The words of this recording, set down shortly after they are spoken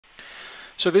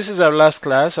So this is our last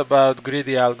class about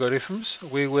greedy algorithms.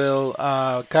 We will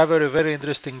cover a very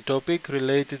interesting topic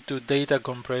related to data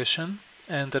compression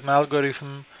and an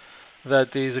algorithm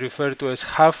that is referred to as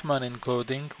Huffman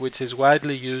encoding, which is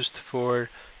widely used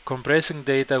for compressing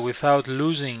data without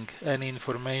losing any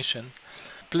information.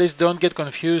 Please don't get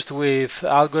confused with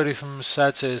algorithms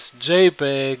such as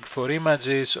JPEG for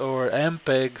images or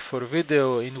MPEG for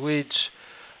video, in which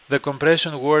the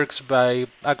compression works by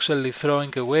actually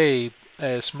throwing away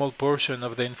a small portion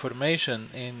of the information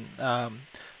in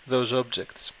those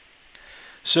objects.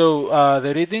 So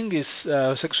the reading is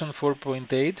section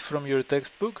 4.8 from your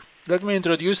textbook. Let me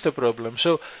introduce the problem.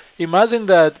 So imagine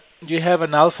that you have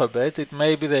an alphabet. It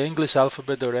may be the English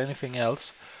alphabet or anything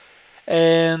else.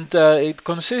 And it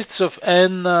consists of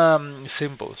n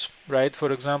symbols, right?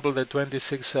 For example, the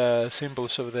 26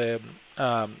 symbols of the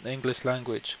English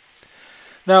language.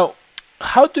 Now,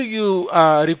 how do you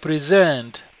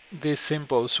represent these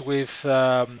symbols with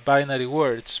binary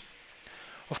words?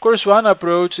 Of course, one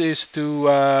approach is to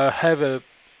have a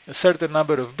certain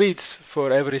number of bits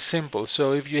for every symbol.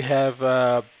 So if you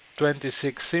have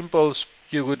 26 symbols,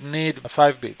 you would need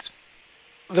 5 bits.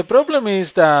 The problem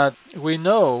is that we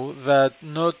know that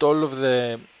not all of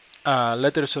the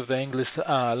letters of the English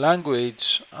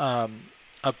language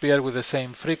appear with the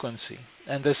same frequency.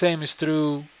 And the same is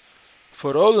true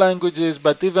for all languages,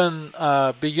 but even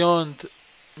beyond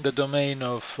the domain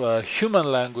of human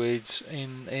language,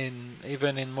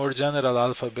 even in more general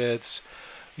alphabets,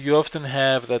 you often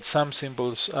have that some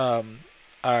symbols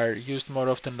are used more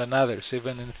often than others,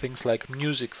 even in things like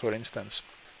music, for instance.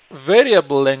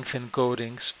 Variable length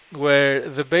encodings, where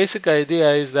the basic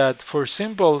idea is that for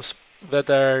symbols that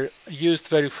are used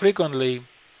very frequently,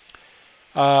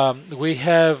 we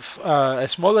have a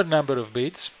smaller number of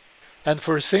bits, and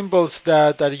for symbols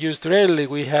that are used rarely,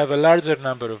 we have a larger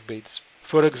number of bits.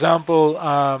 For example,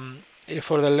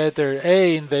 for the letter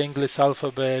A in the English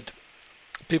alphabet,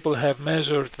 people have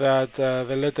measured that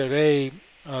the letter A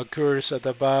occurs at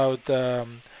about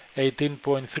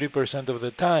 18.3% of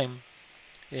the time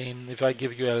if I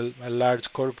give you a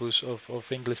large corpus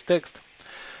of English text.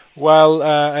 While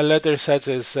a letter such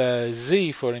as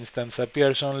Z, for instance,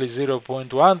 appears only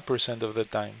 0.1% of the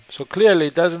time. So clearly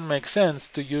it doesn't make sense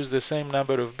to use the same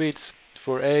number of bits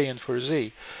for A and for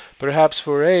Z. Perhaps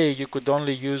for A you could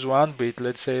only use one bit,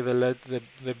 let's say the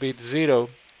bit 0,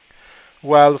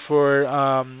 while for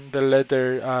the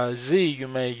letter Z you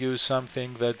may use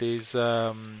something that is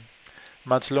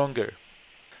much longer.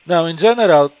 Now, in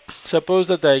general, suppose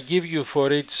that I give you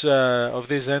for each of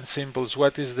these n symbols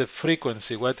what is the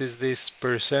frequency, what is this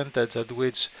percentage at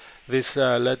which this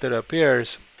letter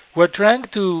appears. We're trying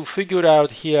to figure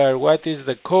out here what is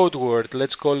the code word,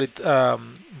 let's call it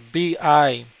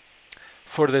BI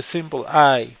for the symbol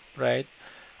I, right?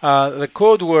 The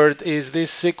code word is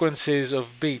these sequences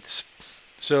of bits.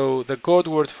 So the code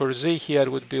word for Z here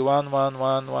would be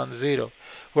 11110.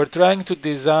 We're trying to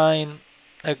design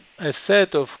a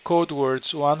set of code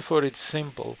words, one for each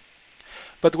symbol.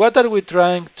 But what are we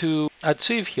trying to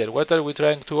achieve here? What are we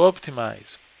trying to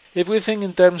optimize? If we think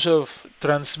in terms of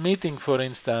transmitting, for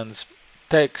instance,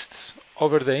 texts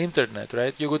over the internet,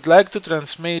 right? You would like to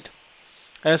transmit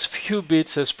as few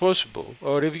bits as possible.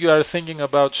 Or if you are thinking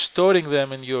about storing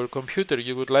them in your computer,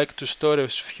 you would like to store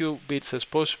as few bits as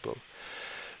possible.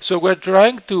 So we're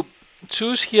trying to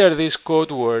choose here these code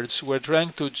words. We're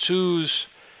trying to choose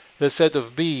the set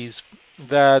of B's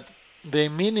that they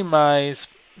minimize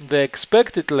the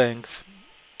expected length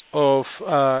of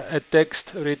a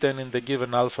text written in the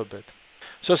given alphabet.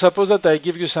 So suppose that I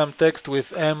give you some text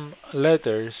with M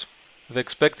letters, the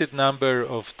expected number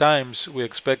of times we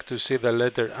expect to see the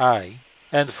letter I.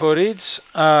 And for each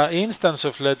instance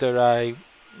of letter I,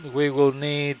 we will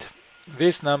need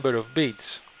this number of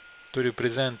bits to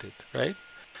represent it, right?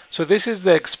 So this is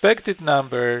the expected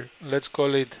number, let's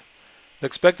call it the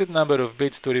expected number of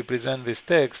bits to represent this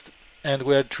text, and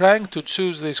we are trying to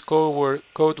choose these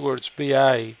code words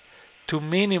BI to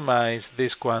minimize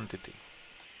this quantity.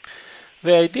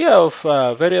 The idea of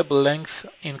variable length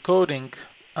encoding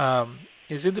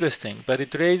is interesting, but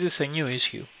it raises a new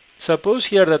issue. Suppose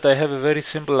here that I have a very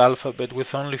simple alphabet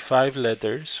with only 5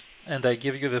 letters, and I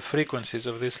give you the frequencies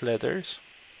of these letters.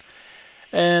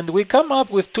 And we come up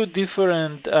with two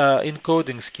different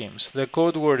encoding schemes, the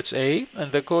code words A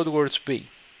and the code words B.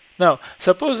 Now,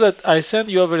 suppose that I send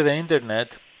you over the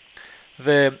internet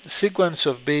the sequence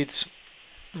of bits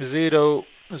 0,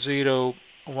 0,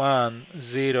 1,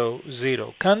 0,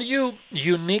 0. Can you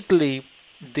uniquely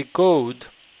decode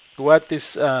what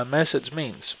this message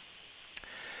means?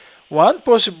 One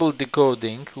possible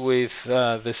decoding with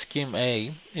the scheme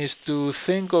A is to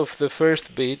think of the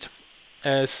first bit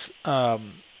as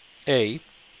A,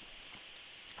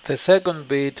 the second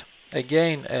bit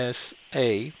again as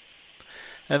A,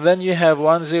 and then you have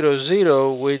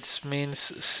 100, which means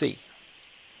C.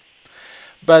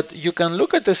 But you can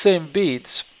look at the same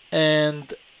bits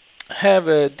and have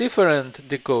a different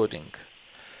decoding.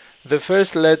 The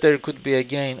first letter could be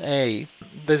again A,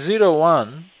 the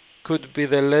 01 could be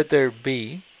the letter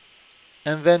B,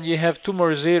 and then you have two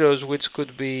more zeros which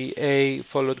could be A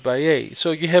followed by A. So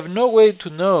you have no way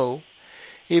to know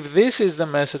if this is the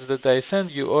message that I send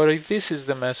you or if this is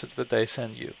the message that I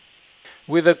send you.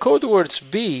 With the code words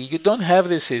B, you don't have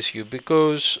this issue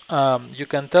because you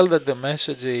can tell that the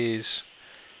message is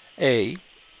A,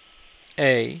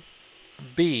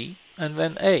 B, and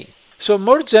then A. So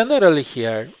more generally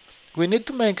here, we need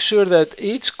to make sure that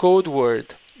each code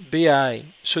word, BI,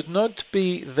 should not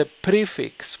be the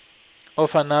prefix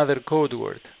of another code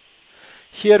word.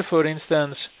 Here, for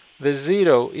instance, the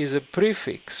 0 is a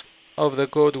prefix of the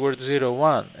code word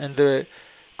 01, and the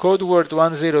code word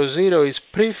 100 is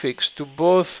prefixed to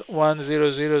both 1000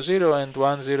 and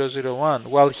 1001.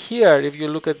 While here, if you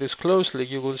look at this closely,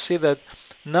 you will see that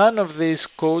none of these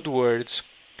code words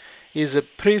is a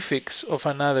prefix of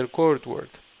another code word.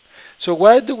 So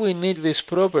why do we need this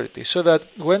property? So that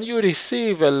when you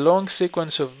receive a long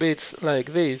sequence of bits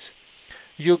like this,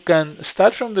 you can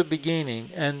start from the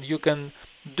beginning and you can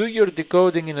do your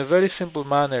decoding in a very simple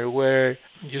manner where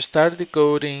you start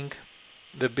decoding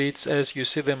the bits as you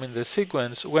see them in the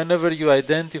sequence. Whenever you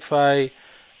identify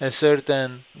a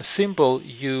certain symbol,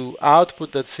 you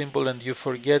output that symbol and you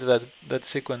forget that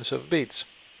sequence of bits.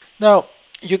 Now,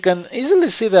 you can easily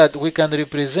see that we can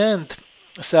represent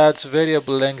such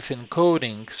variable length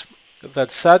encodings that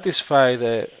satisfy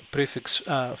the prefix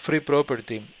free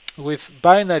property with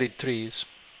binary trees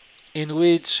in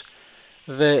which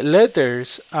the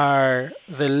letters are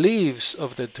the leaves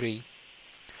of the tree.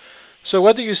 So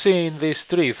what do you see in this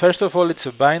tree? First of all, it's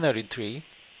a binary tree.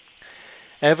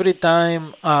 Every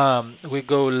time we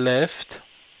go left,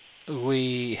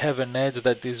 we have an edge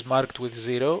that is marked with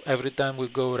 0. Every time we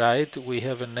go right, we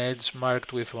have an edge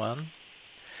marked with 1.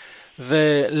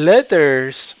 The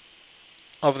letters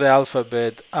of the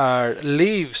alphabet are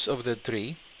leaves of the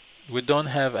tree. We don't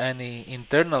have any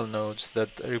internal nodes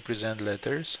that represent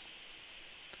letters.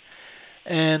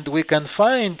 And we can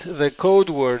find the code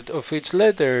word of each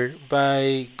letter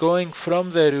by going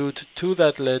from the root to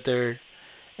that letter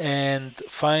and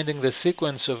finding the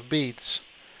sequence of bits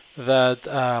that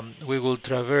we will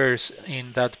traverse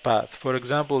in that path. For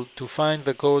example, to find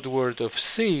the code word of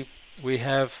C, we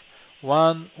have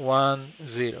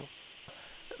 110.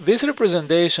 This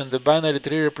representation, the binary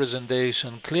tree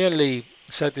representation, clearly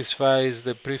satisfies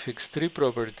the prefix tree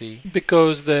property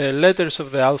because the letters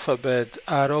of the alphabet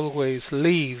are always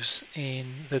leaves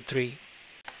in the tree.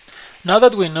 Now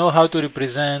that we know how to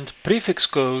represent prefix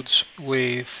codes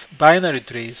with binary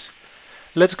trees,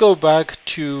 let's go back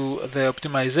to the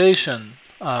optimization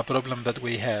problem that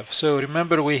we have. So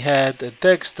remember we had a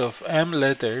text of m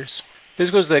letters.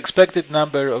 This was the expected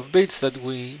number of bits that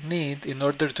we need in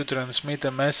order to transmit a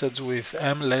message with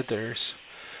m letters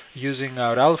using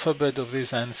our alphabet of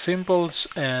these n symbols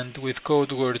and with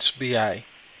code words BI.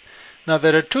 Now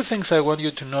there are two things I want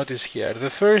you to notice here. The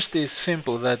first is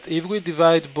simple, that if we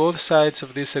divide both sides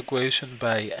of this equation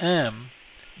by m,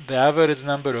 the average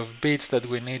number of bits that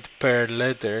we need per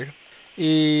letter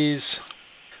is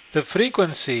the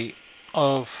frequency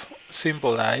of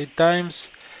symbol I times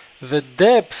the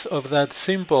depth of that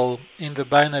symbol in the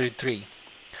binary tree.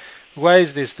 Why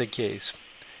is this the case?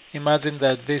 Imagine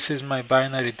that this is my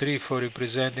binary tree for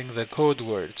representing the code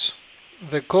words.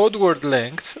 The code word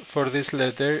length for this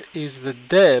letter is the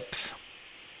depth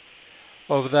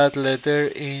of that letter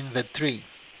in the tree.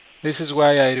 This is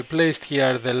why I replaced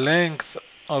here the length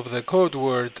of the code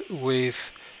word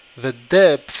with the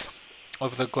depth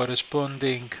of the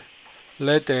corresponding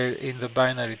letter in the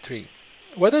binary tree.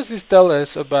 What does this tell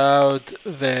us about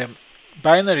the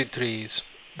binary trees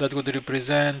that would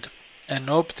represent an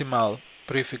optimal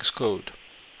prefix code?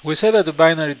 We say that the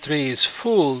binary tree is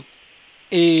full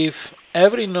if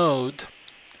every node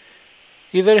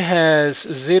either has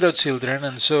 0 children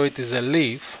and so it is a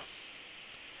leaf,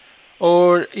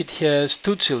 or it has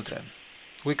 2 children.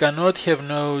 We cannot have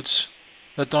nodes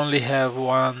that only have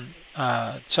one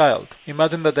child.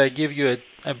 Imagine that I give you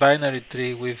a binary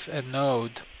tree with a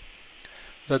node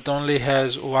that only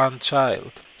has one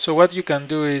child. So what you can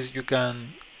do is you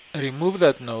can remove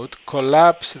that node,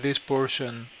 collapse this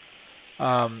portion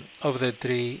of the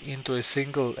tree into a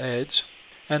single edge,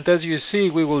 and as you see,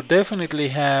 we will definitely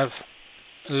have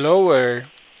lower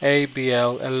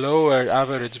ABL, a lower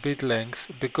average bit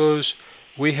length, because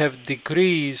we have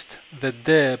decreased the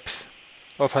depth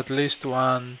of at least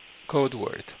one code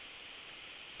word.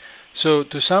 So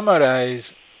to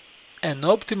summarize, an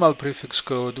optimal prefix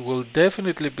code will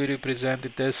definitely be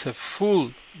represented as a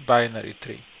full binary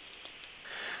tree.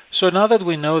 So now that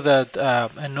we know that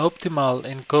an optimal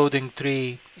encoding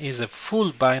tree is a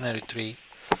full binary tree,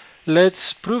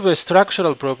 let's prove a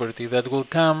structural property that will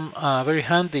come very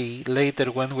handy later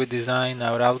when we design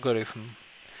our algorithm.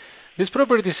 This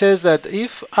property says that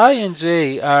if I and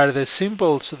j are the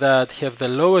simples that have the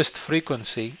lowest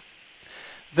frequency,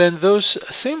 then those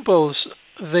simples,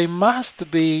 they must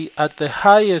be at the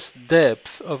highest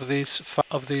depth of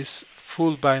this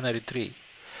full binary tree.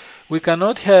 We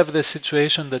cannot have the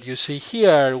situation that you see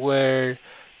here where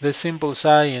the simples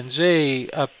I and j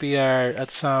appear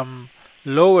at some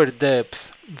lower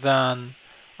depth than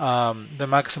the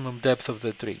maximum depth of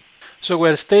the tree. So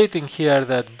we're stating here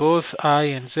that both I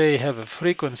and j have a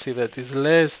frequency that is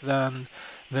less than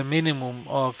the minimum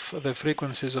of the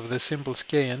frequencies of the simples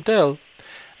k and l,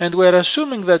 and we're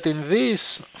assuming that in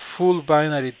this full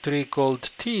binary tree called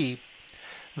T,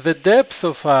 the depth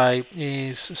of I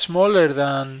is smaller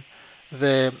than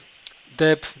the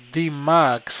depth d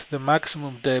max, the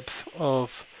maximum depth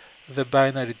of the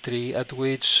binary tree at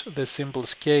which the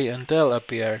simples k and l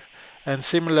appear. And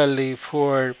similarly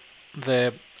for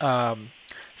the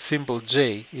simple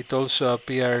j, it also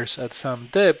appears at some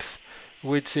depth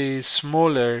which is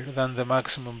smaller than the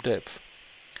maximum depth.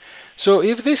 So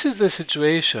if this is the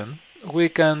situation, we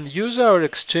can use our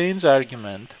exchange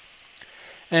argument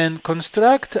and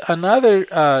construct another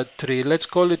tree, let's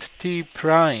call it T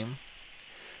prime,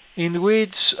 in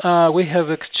which we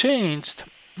have exchanged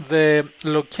the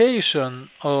location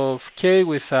of k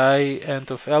with I and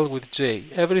of l with j.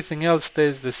 Everything else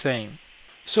stays the same.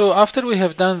 So after we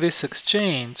have done this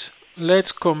exchange,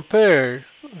 let's compare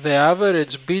the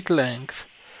average bit length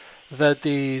that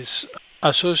is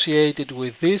associated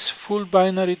with this full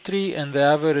binary tree and the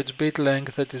average bit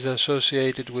length that is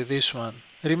associated with this one.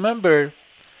 Remember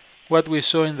what we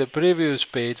saw in the previous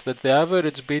page, that the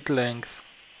average bit length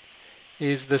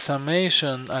is the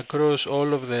summation across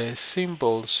all of the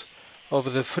simples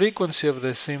of the frequency of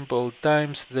the simple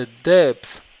times the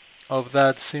depth of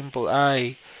that simple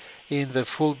I in the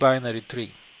full binary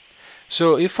tree.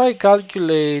 So if I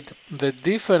calculate the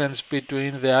difference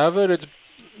between the average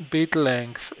bit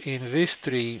length in this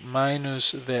tree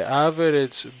minus the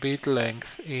average bit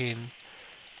length in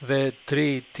the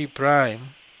tree T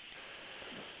prime,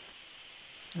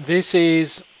 this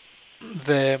is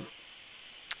the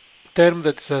term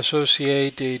that's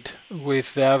associated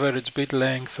with the average bit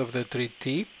length of the tree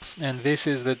T, and this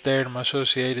is the term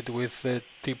associated with the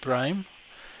T prime.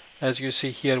 As you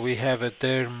see here, we have a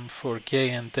term for k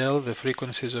and l, the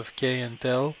frequencies of k and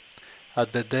l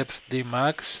at the depth d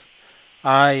max.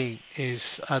 I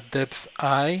is at depth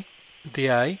I,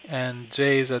 di, and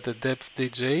j is at the depth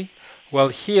dj, while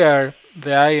here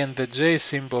the I and the j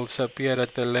symbols appear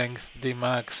at the length d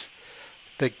max.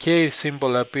 The k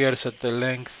symbol appears at the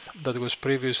length that was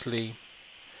previously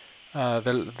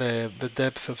the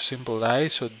depth of symbol I,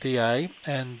 so di,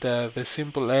 and the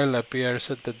symbol l appears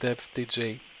at the depth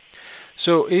dj.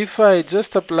 So if I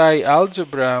just apply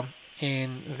algebra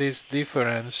in this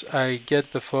difference, I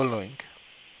get the following.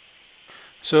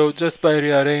 So just by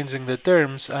rearranging the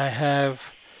terms, I have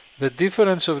the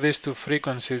difference of these two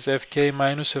frequencies, fk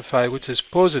minus fi, which is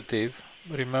positive,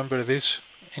 remember this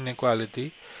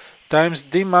inequality, times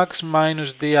dmax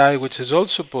minus di, which is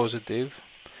also positive,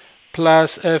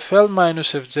 plus fl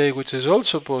minus fj, which is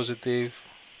also positive,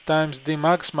 times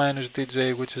dmax minus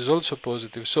dj, which is also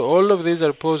positive. So all of these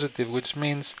are positive, which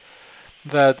means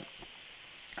that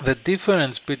the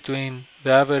difference between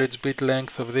the average bit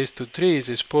length of these two trees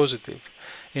is positive.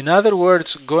 In other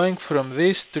words, going from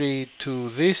this tree to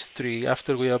this tree,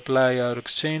 after we apply our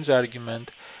exchange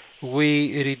argument,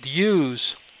 we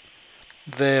reduce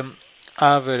the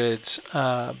average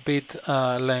bit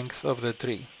length of the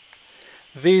tree.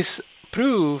 This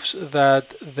proves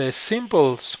that the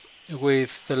simples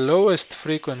with the lowest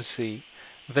frequency,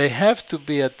 they have to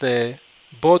be at the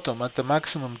bottom, at the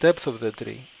maximum depth of the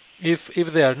tree. If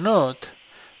they are not,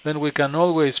 then we can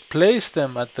always place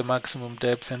them at the maximum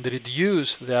depth and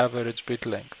reduce the average bit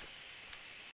length.